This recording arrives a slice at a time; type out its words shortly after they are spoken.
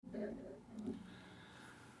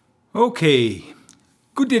Okay,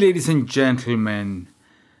 good day, ladies and gentlemen.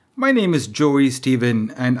 My name is Joey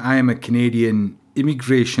Stephen, and I am a Canadian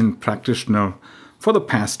immigration practitioner for the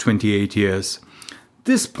past 28 years.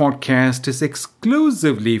 This podcast is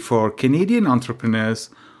exclusively for Canadian entrepreneurs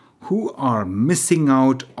who are missing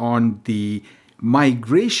out on the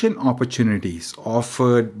migration opportunities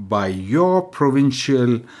offered by your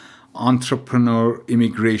provincial entrepreneur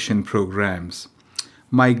immigration programs.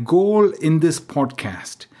 My goal in this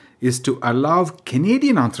podcast is to allow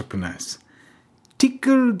Canadian entrepreneurs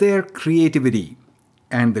tickle their creativity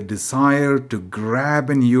and the desire to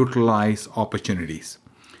grab and utilize opportunities.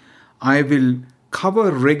 I will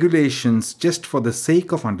cover regulations just for the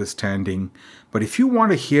sake of understanding, but if you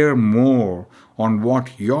want to hear more on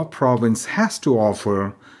what your province has to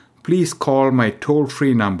offer, please call my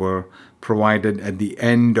toll-free number provided at the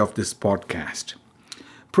end of this podcast.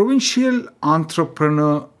 Provincial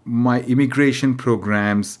Entrepreneur My Immigration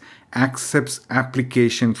Programs accepts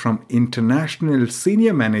application from international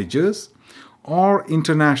senior managers or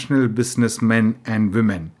international businessmen and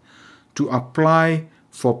women to apply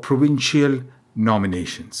for provincial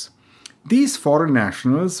nominations. These foreign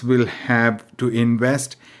nationals will have to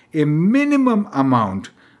invest a minimum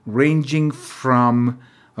amount ranging from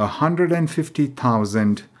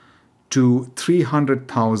 $150,000 to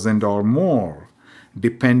 $300,000 or more,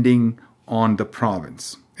 depending on the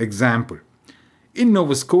province. Example, in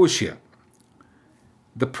Nova Scotia,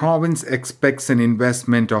 the province expects an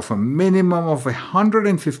investment of a minimum of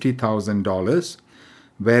 $150,000,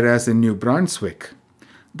 whereas in New Brunswick,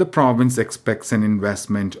 the province expects an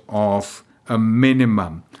investment of a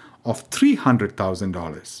minimum of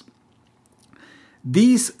 $300,000.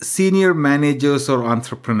 These senior managers or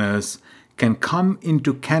entrepreneurs can come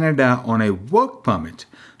into Canada on a work permit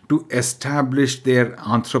to establish their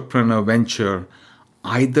entrepreneur venture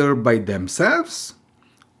either by themselves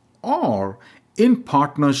or in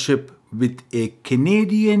partnership with a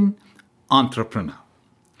Canadian entrepreneur.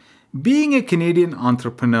 Being a Canadian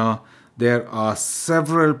entrepreneur, there are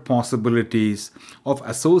several possibilities of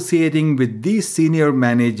associating with these senior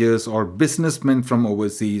managers or businessmen from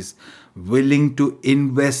overseas willing to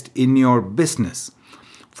invest in your business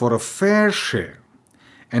for a fair share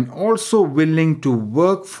and also willing to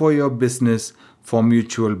work for your business for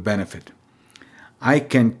mutual benefit. I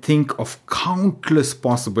can think of countless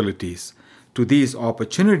possibilities to these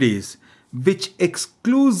opportunities, which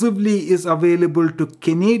exclusively is available to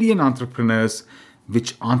Canadian entrepreneurs,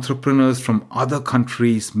 which entrepreneurs from other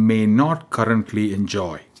countries may not currently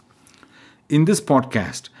enjoy. In this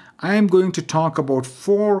podcast, I am going to talk about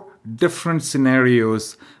 4 different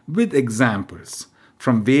scenarios with examples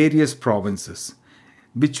from various provinces,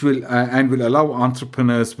 which will allow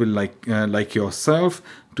entrepreneurs like yourself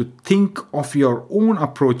to think of your own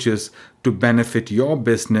approaches to benefit your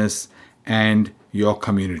business and your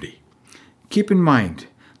community. Keep in mind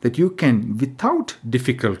that you can, without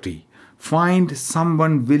difficulty, find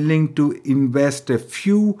someone willing to invest a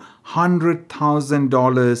few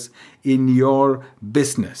 $100,000 in your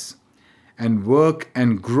business and work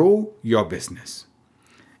and grow your business.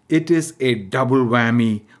 It is a double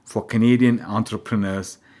whammy for Canadian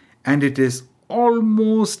entrepreneurs, and it is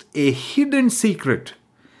almost a hidden secret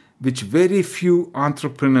which very few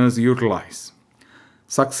entrepreneurs utilize.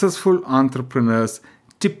 Successful entrepreneurs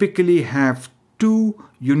typically have 2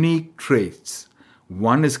 unique traits.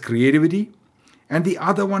 One is creativity, and the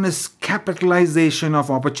other one is capitalization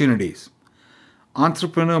of opportunities.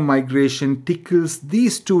 Entrepreneur migration tickles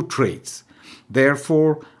these 2 traits.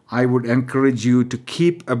 Therefore, I would encourage you to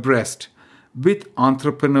keep abreast with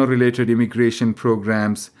entrepreneur-related immigration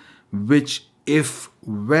programs, which, if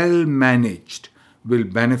well managed, will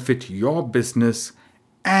benefit your business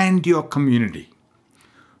and your community.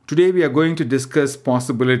 Today, we are going to discuss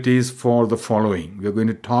possibilities for the following. We are going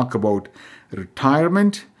to talk about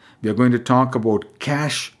retirement. We are going to talk about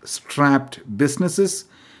cash-strapped businesses.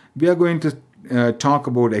 We are going to talk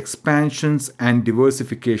about expansions and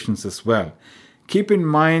diversifications as well. Keep in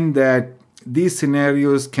mind that these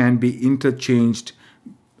scenarios can be interchanged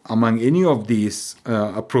among any of these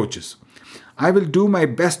approaches. I will do my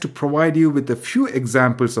best to provide you with a few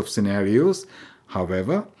examples of scenarios.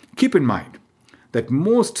 However, keep in mind that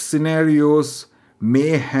most scenarios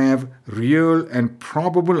may have real and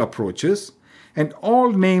probable approaches, and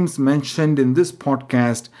all names mentioned in this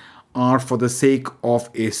podcast are for the sake of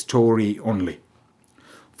a story only.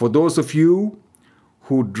 For those of you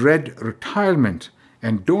who dread retirement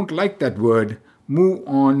and don't like that word, move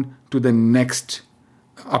on to the next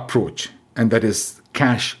approach, and that is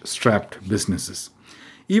cash-strapped businesses.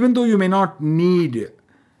 Even though you may not need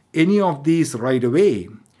any of these right away,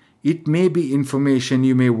 It may be information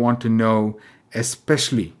you may want to know,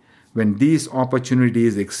 especially when these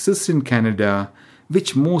opportunities exist in Canada,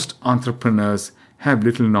 which most entrepreneurs have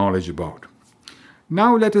little knowledge about.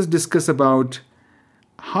 Now let us discuss about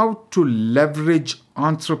how to leverage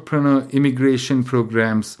entrepreneur immigration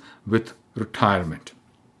programs with retirement.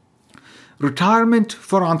 Retirement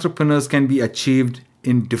for entrepreneurs can be achieved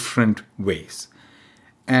in different ways.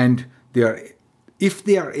 And if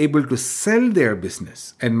they are able to sell their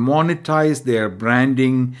business and monetize their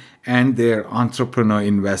branding and their entrepreneur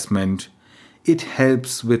investment, it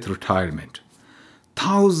helps with retirement.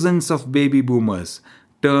 Thousands of baby boomers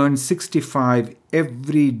turn 65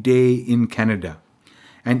 every day in Canada.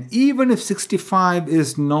 And even if 65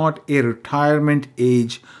 is not a retirement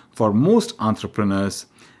age for most entrepreneurs,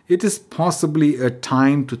 it is possibly a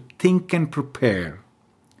time to think and prepare.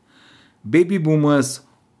 Baby boomers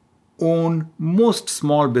own most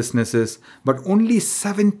small businesses, but only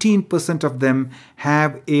 17% of them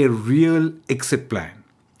have a real exit plan.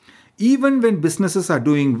 Even when businesses are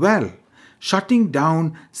doing well, shutting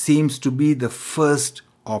down seems to be the first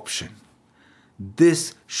option.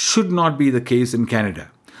 This should not be the case in Canada.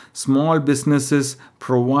 Small businesses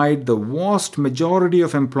provide the vast majority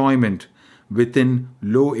of employment within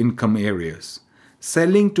low-income areas.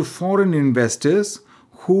 Selling to foreign investors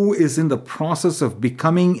who is in the process of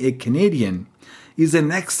becoming a Canadian is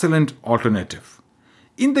an excellent alternative.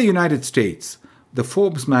 In the United States, the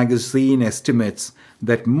Forbes magazine estimates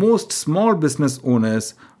that most small business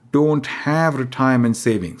owners don't have retirement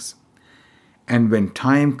savings. And when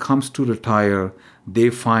time comes to retire, they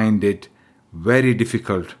find it very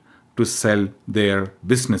difficult to sell their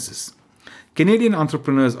businesses. Canadian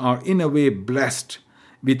entrepreneurs are in a way blessed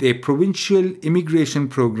with a provincial immigration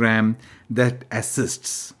program that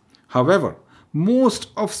assists. However, most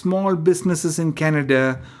of small businesses in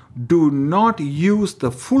Canada do not use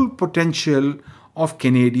the full potential of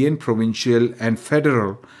Canadian provincial and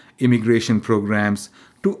federal immigration programs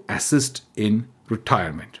to assist in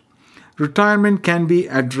retirement. Retirement can be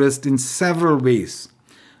addressed in several ways.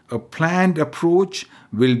 A planned approach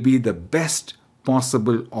will be the best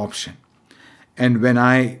possible option. And when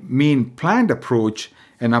I mean planned approach,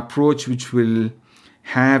 an approach which will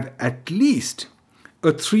have at least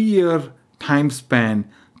a 3-year time span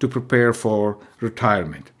to prepare for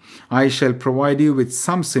retirement. I shall provide you with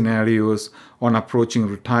some scenarios on approaching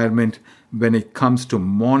retirement when it comes to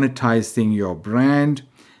monetizing your brand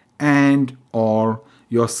and or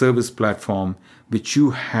your service platform which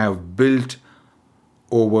you have built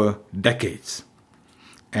over decades.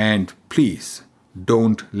 And please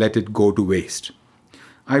don't let it go to waste.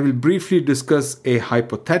 I will briefly discuss a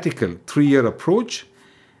hypothetical 3-year approach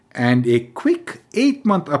and a quick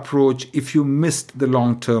 8-month approach if you missed the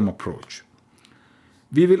long-term approach.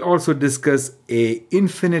 We will also discuss a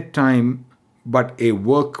infinite time but a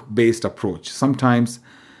work-based approach. Sometimes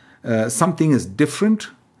something is different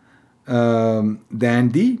than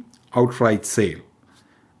the outright sale.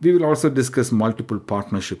 We will also discuss multiple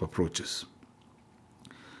partnership approaches.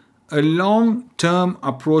 A long-term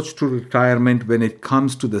approach to retirement when it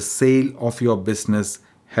comes to the sale of your business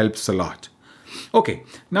helps a lot. Okay,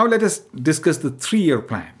 now let us discuss the 3-year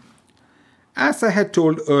plan. As I had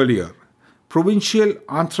told earlier, provincial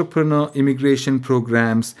entrepreneur immigration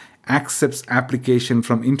programs accepts application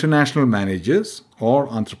from international managers or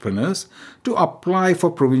entrepreneurs to apply for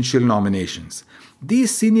provincial nominations.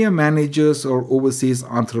 These senior managers or overseas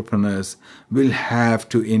entrepreneurs will have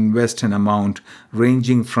to invest an amount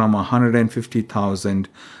ranging from $150,000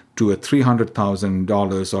 to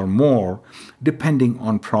 $300,000 or more, depending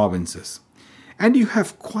on provinces. And you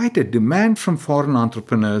have quite a demand from foreign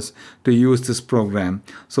entrepreneurs to use this program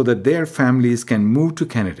so that their families can move to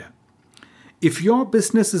Canada. If your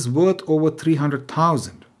business is worth over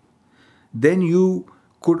 $300,000, then you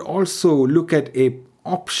could also look at an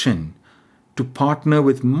option to partner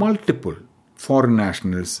with multiple foreign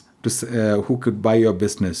nationals who could buy your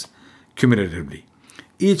business cumulatively,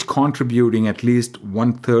 each contributing at least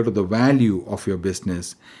 1/3 of the value of your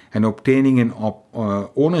business and obtaining an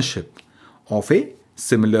ownership of a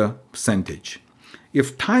similar percentage.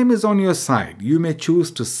 If time is on your side, you may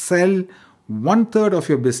choose to sell 1/3 of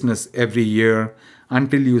your business every year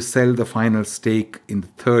until you sell the final stake in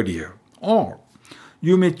the 3rd year, or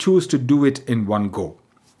you may choose to do it in one go.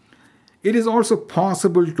 It is also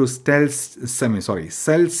possible to sell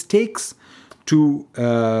stakes to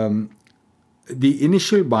the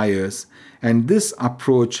initial buyers, and this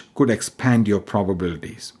approach could expand your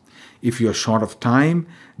probabilities. If you're short of time,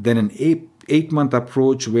 then an 8-month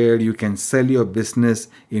approach where you can sell your business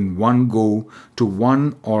in one go to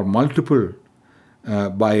one or multiple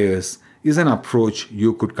buyers is an approach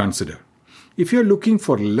you could consider. If you're looking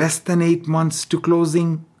for less than 8 months to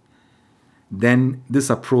closing, then this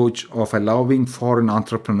approach of allowing foreign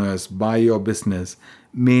entrepreneurs buy your business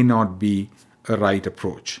may not be a right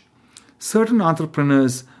approach. Certain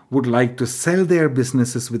entrepreneurs would like to sell their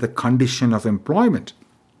businesses with a condition of employment.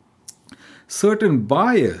 Certain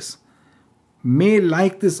buyers may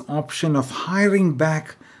like this option of hiring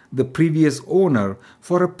back the previous owner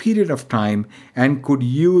for a period of time and could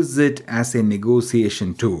use it as a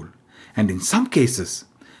negotiation tool, and in some cases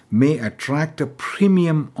may attract a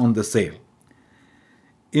premium on the sale.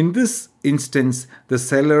 In this instance, the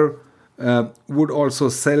seller would also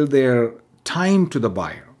sell their time to the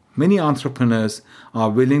buyer. Many entrepreneurs are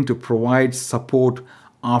willing to provide support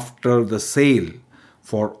after the sale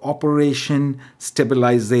for operation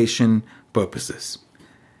stabilization purposes.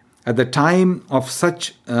 At the time of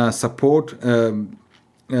such support, the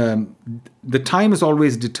time is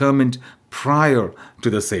always determined prior to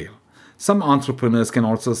the sale. Some entrepreneurs can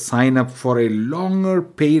also sign up for a longer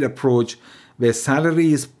paid approach where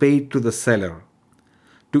salary is paid to the seller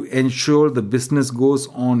to ensure the business goes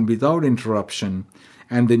on without interruption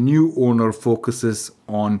and the new owner focuses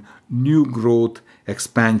on new growth,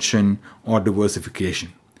 expansion, or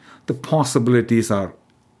diversification. The possibilities are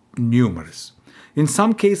numerous. In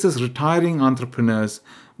some cases, retiring entrepreneurs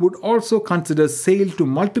would also consider sale to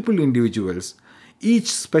multiple individuals,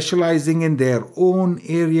 each specializing in their own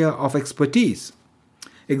area of expertise.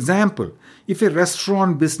 Example, if a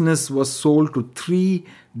restaurant business was sold to 3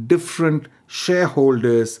 different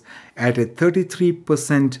shareholders at a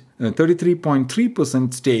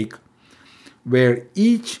 33.3% stake, where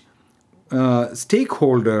each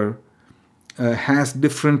stakeholder has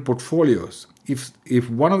different portfolios. If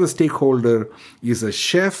one of the stakeholder is a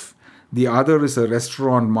chef, the other is a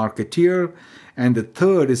restaurant marketeer, and the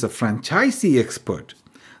third is a franchisee expert,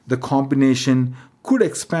 the combination could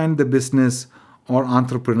expand the business or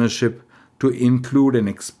entrepreneurship to include an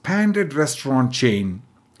expanded restaurant chain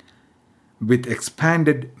with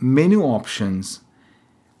expanded menu options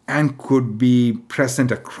and could be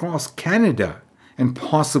present across Canada and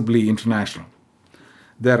possibly international.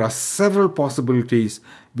 There are several possibilities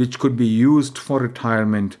which could be used for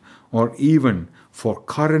retirement or even for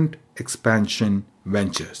current expansion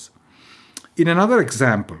ventures. In another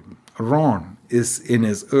example, Ron is in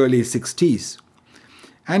his early 60s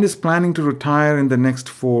and is planning to retire in the next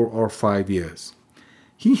 4 or 5 years.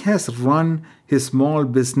 He has run his small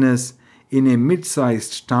business in a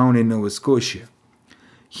mid-sized town in Nova Scotia.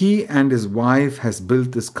 He and his wife has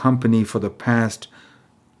built this company for the past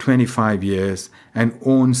 25 years and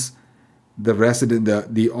owns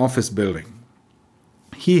the office building.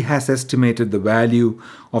 He has estimated the value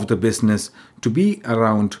of the business to be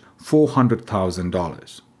around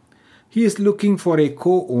 $400,000. He is looking for a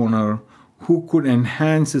co-owner who could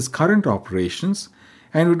enhance his current operations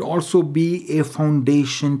and would also be a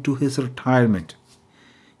foundation to his retirement.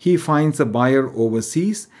 He finds a buyer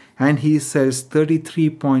overseas and he sells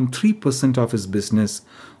 33.3% of his business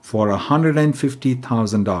for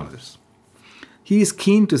 $150,000. He is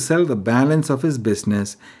keen to sell the balance of his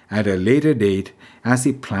business at a later date as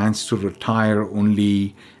he plans to retire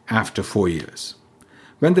only after 4 years.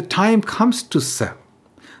 When the time comes to sell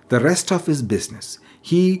the rest of his business,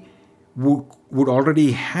 he would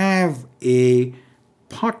already have a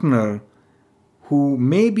partner who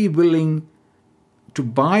may be willing to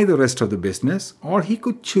buy the rest of the business, or he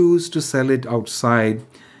could choose to sell it outside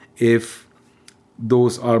if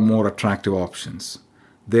those are more attractive options.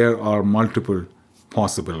 There are multiple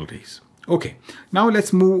possibilities. Okay, now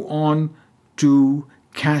let's move on to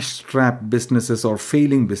cash-strapped businesses or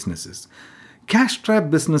failing businesses. Cash-strapped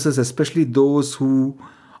businesses, especially those who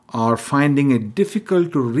are finding it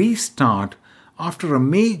difficult to restart after a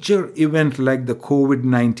major event like the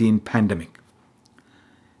COVID-19 pandemic,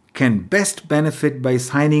 can best benefit by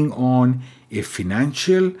signing on a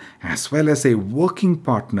financial as well as a working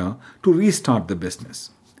partner to restart the business.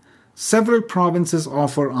 Several provinces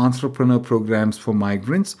offer entrepreneur programs for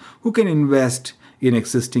migrants who can invest in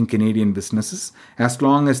existing Canadian businesses as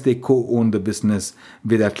long as they co-own the business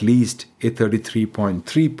with at least a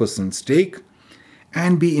 33.3% stake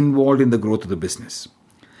and be involved in the growth of the business.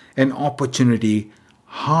 An opportunity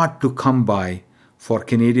hard to come by for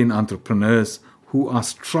Canadian entrepreneurs who are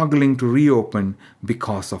struggling to reopen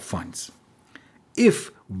because of funds.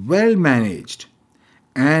 If well managed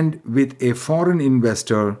and with a foreign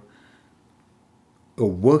investor, a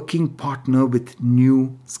working partner with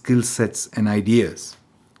new skill sets and ideas,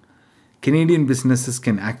 Canadian businesses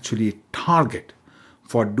can actually target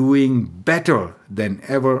for doing better than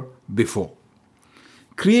ever before.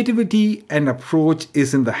 Creativity and approach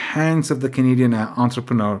is in the hands of the Canadian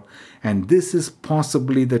entrepreneur, and this is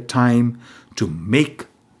possibly the time to make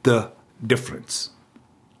the difference.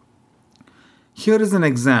 Here is an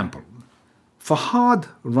example. Fahad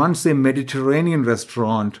runs a Mediterranean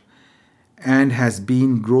restaurant and has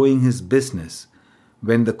been growing his business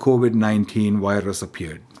when the COVID-19 virus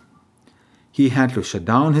appeared. He had to shut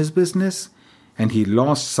down his business and he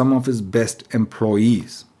lost some of his best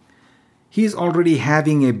employees. He is already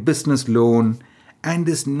having a business loan and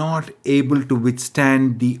is not able to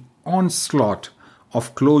withstand the onslaught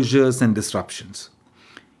of closures and disruptions.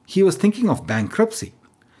 He was thinking of bankruptcy.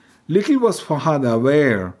 Little was Fahad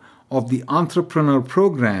aware of the entrepreneur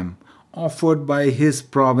program offered by his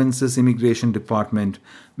province's immigration department,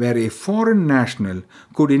 where a foreign national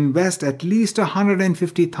could invest at least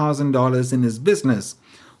 $150,000 in his business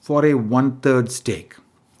for a one-third stake.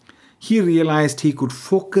 He realized he could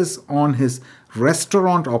focus on his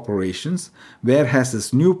restaurant operations, whereas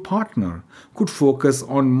his new partner could focus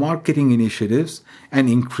on marketing initiatives and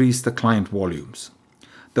increase the client volumes.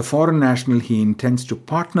 The foreign national he intends to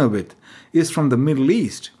partner with is from the Middle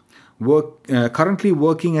East, currently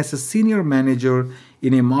working as a senior manager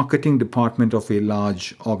in a marketing department of a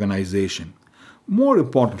large organization. More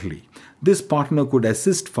importantly, this partner could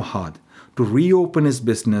assist Fahad to reopen his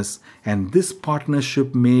business, and this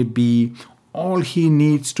partnership may be all he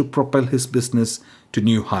needs to propel his business to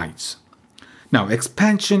new heights. Now,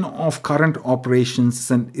 expansion of current operations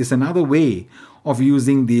is another way of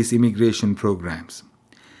using these immigration programs.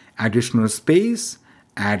 Additional space,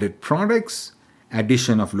 added products,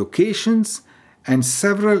 addition of locations, and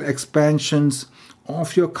several expansions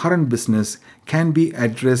of your current business can be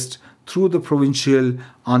addressed through the provincial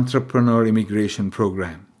entrepreneur immigration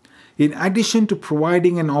program. In addition to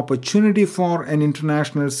providing an opportunity for an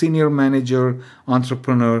international senior manager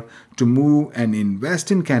entrepreneur to move and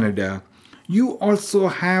invest in Canada, you also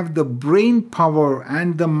have the brain power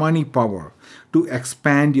and the money power to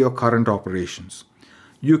expand your current operations.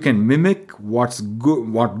 You can mimic what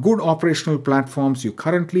good operational platforms you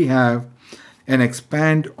currently have and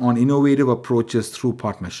expand on innovative approaches through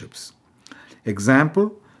partnerships.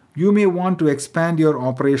 Example, you may want to expand your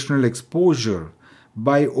operational exposure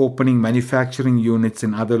by opening manufacturing units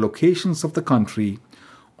in other locations of the country,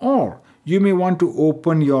 or you may want to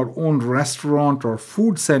open your own restaurant or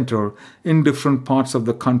food center in different parts of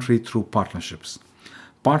the country through partnerships.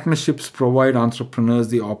 Partnerships provide entrepreneurs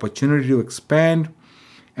the opportunity to expand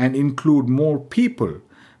and include more people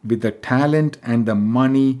with the talent and the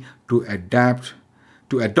money to adopt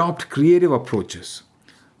creative approaches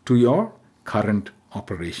to your current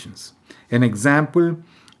operations. An example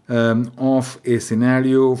of a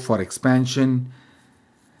scenario for expansion,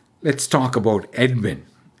 let's talk about Edwin,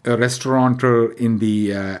 a restaurateur in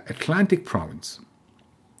the Atlantic province.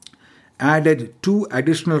 Added 2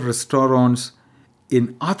 additional restaurants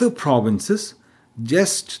in other provinces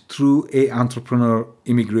just through an entrepreneur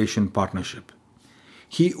immigration partnership.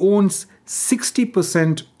 He owns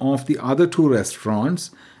 60% of the other 2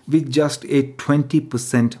 restaurants with just a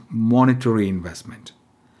 20% monetary investment,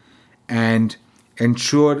 and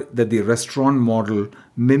ensured that the restaurant model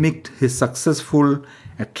mimicked his successful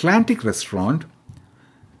Atlantic restaurant.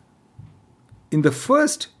 In the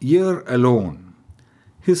first year alone,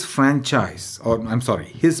 his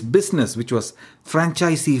business, which was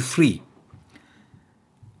franchisee free,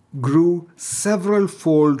 grew several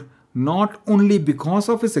fold, not only because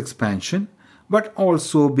of his expansion, but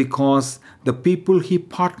also because the people he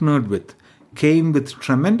partnered with came with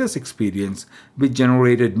tremendous experience, which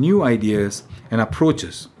generated new ideas and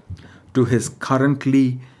approaches to his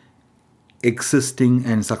currently existing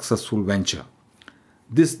and successful venture.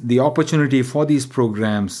 The opportunity for these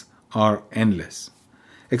programs are endless.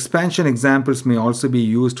 Expansion examples may also be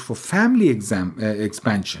used for family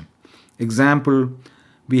expansion. Example,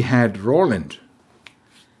 we had Roland,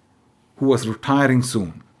 who was retiring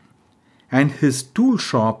soon, and his tool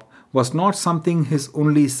shop was not something his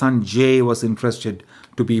only son Jay was interested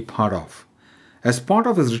to be part of. As part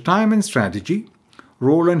of his retirement strategy,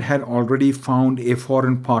 Roland had already found a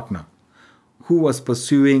foreign partner who was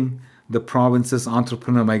pursuing the province's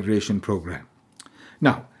entrepreneur migration program.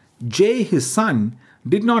 Now, Jay, his son,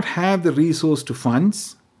 did not have the resource to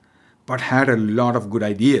funds, but had a lot of good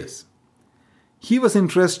ideas. He was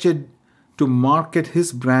interested to market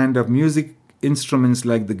his brand of music instruments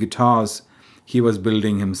like the guitars he was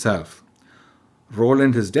building himself.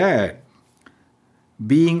 Roland, his dad,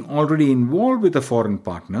 being already involved with a foreign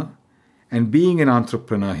partner and being an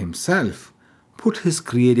entrepreneur himself, put his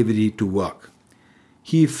creativity to work.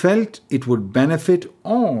 He felt it would benefit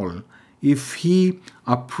all if he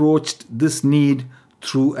approached this need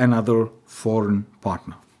through another foreign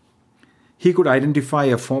partner. He could identify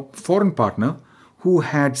a foreign partner who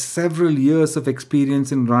had several years of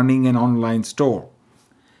experience in running an online store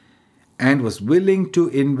and was willing to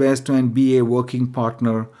invest and be a working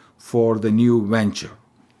partner for the new venture.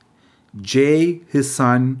 Jay, his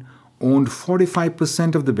son, owned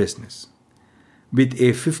 45% of the business with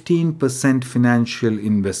a 15% financial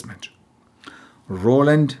investment.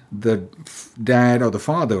 Roland, the dad or the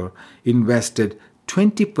father, invested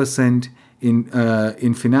 20%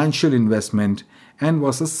 in financial investment and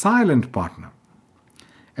was a silent partner.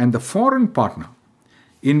 And the foreign partner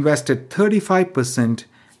invested 35%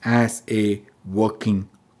 as a working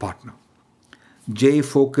partner. Jay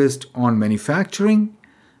focused on manufacturing,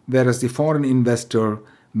 whereas the foreign investor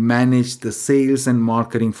managed the sales and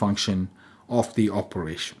marketing function of the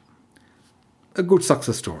operation. A good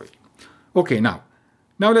success story. Okay, now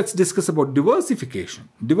let's discuss about diversification.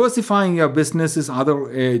 Diversifying your businesses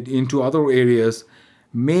into other areas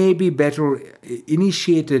may be better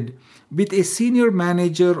initiated with a senior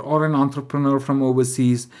manager or an entrepreneur from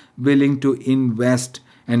overseas willing to invest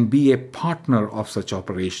and be a partner of such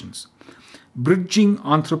operations. Bridging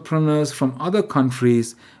entrepreneurs from other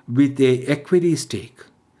countries with an equity stake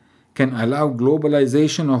can allow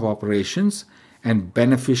globalization of operations and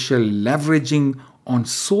beneficial leveraging on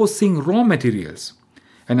sourcing raw materials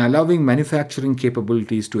and allowing manufacturing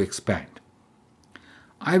capabilities to expand.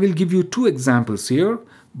 I will give you 2 examples here,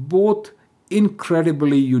 both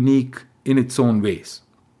incredibly unique in its own ways.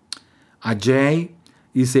 Ajay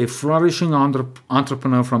is a flourishing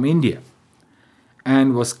entrepreneur from India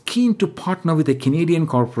and was keen to partner with a Canadian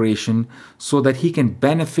corporation so that he can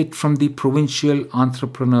benefit from the provincial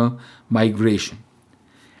entrepreneur migration.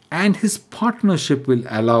 And his partnership will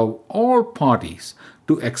allow all parties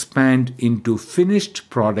to expand into finished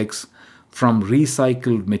products from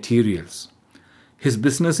recycled materials. His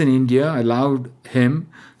business in India allowed him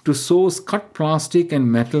to source cut plastic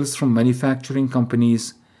and metals from manufacturing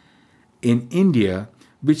companies in India,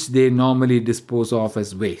 which they normally dispose of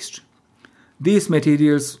as waste. These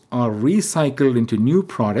materials are recycled into new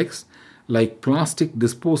products like plastic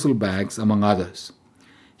disposal bags, among others.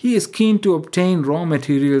 He is keen to obtain raw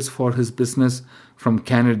materials for his business from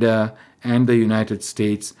Canada and the United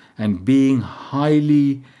States, and being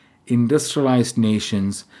highly industrialized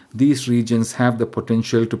nations, these regions have the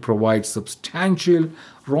potential to provide substantial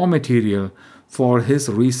raw material for his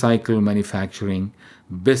recycle manufacturing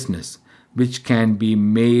business, which can be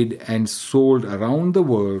made and sold around the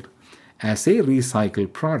world as a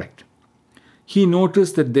recycled product. He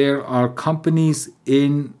noticed that there are companies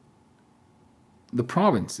in the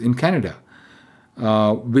province, in Canada,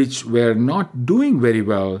 which were not doing very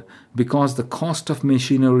well because the cost of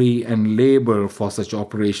machinery and labor for such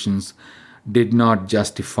operations did not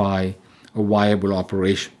justify a viable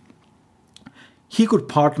operation. He could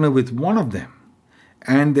partner with one of them,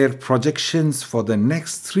 and their projections for the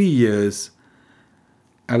next 3 years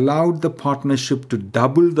allowed the partnership to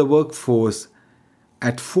double the workforce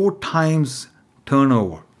at 4 times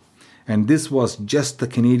turnover. And this was just the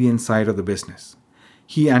Canadian side of the business.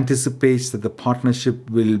 He anticipates that the partnership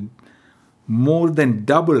will more than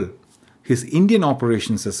double his Indian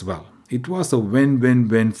operations as well. It was a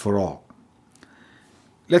win-win-win for all.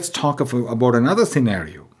 Let's talk about another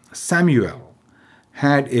scenario. Samuel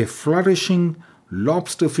had a flourishing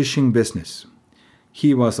lobster fishing business.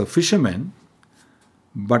 He was a fisherman,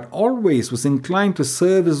 but always was inclined to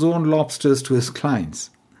serve his own lobsters to his clients.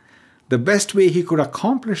 The best way he could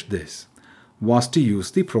accomplish this was to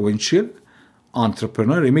use the provincial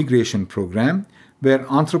entrepreneur immigration program, where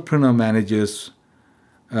entrepreneur managers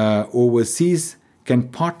overseas can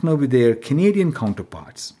partner with their Canadian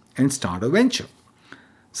counterparts and start a venture.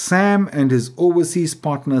 Sam and his overseas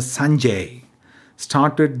partner Sanjay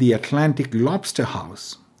started the Atlantic Lobster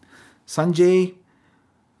House. Sanjay,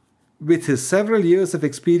 with his several years of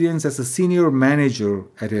experience as a senior manager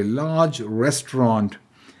at a large restaurant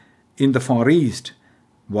in the Far East,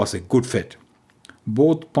 was a good fit.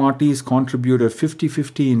 Both parties contributed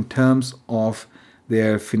 50-50 in terms of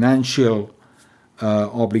their financial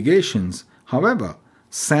obligations. However,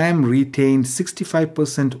 Sam retained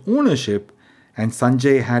 65% ownership and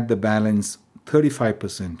Sanjay had the balance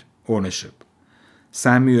 35% ownership.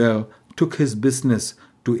 Samuel took his business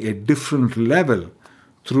to a different level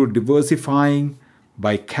through diversifying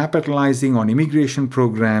by capitalizing on immigration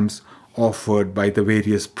programs offered by the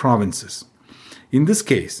various provinces. In this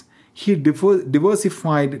case, he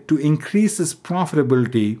diversified to increase his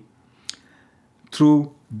profitability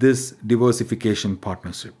through this diversification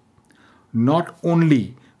partnership. Not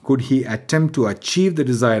only could he attempt to achieve the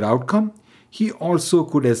desired outcome, He also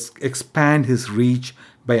could expand his reach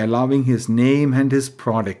by allowing his name and his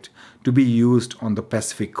product to be used on the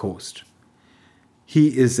Pacific coast.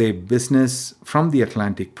 He is a business from the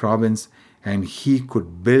Atlantic province, and he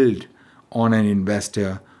could build on an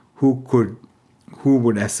investor who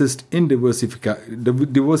would assist in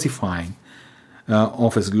diversifying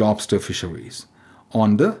of his lobster fisheries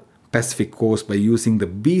on the Pacific coast by using the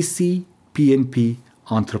BC PNP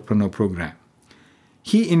Entrepreneur Program.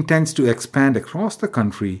 He intends to expand across the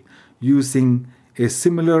country using a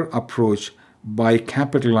similar approach by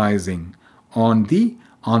capitalizing on the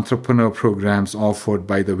entrepreneur programs offered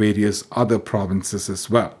by the various other provinces as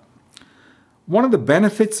well. One of the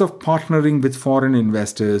benefits of partnering with foreign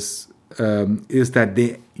investors is that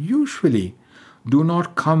they usually do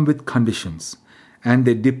not come with conditions, and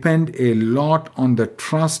they depend a lot on the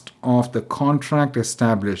trust of the contract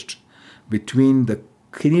established between the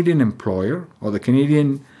Canadian employer or the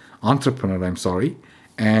Canadian entrepreneur,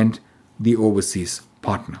 and the overseas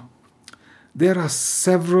partner. There are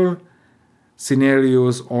several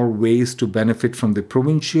scenarios or ways to benefit from the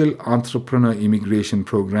provincial entrepreneur immigration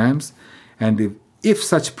programs, and if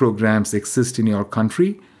such programs exist in your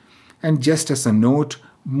country. And just as a note,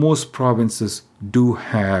 most provinces do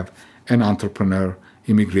have an entrepreneur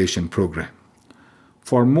immigration program.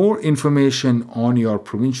 For more information on your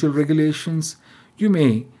provincial regulations, you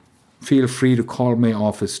may feel free to call my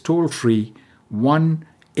office toll-free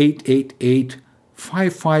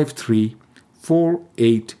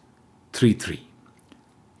 1-888-553-4833.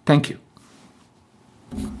 Thank you.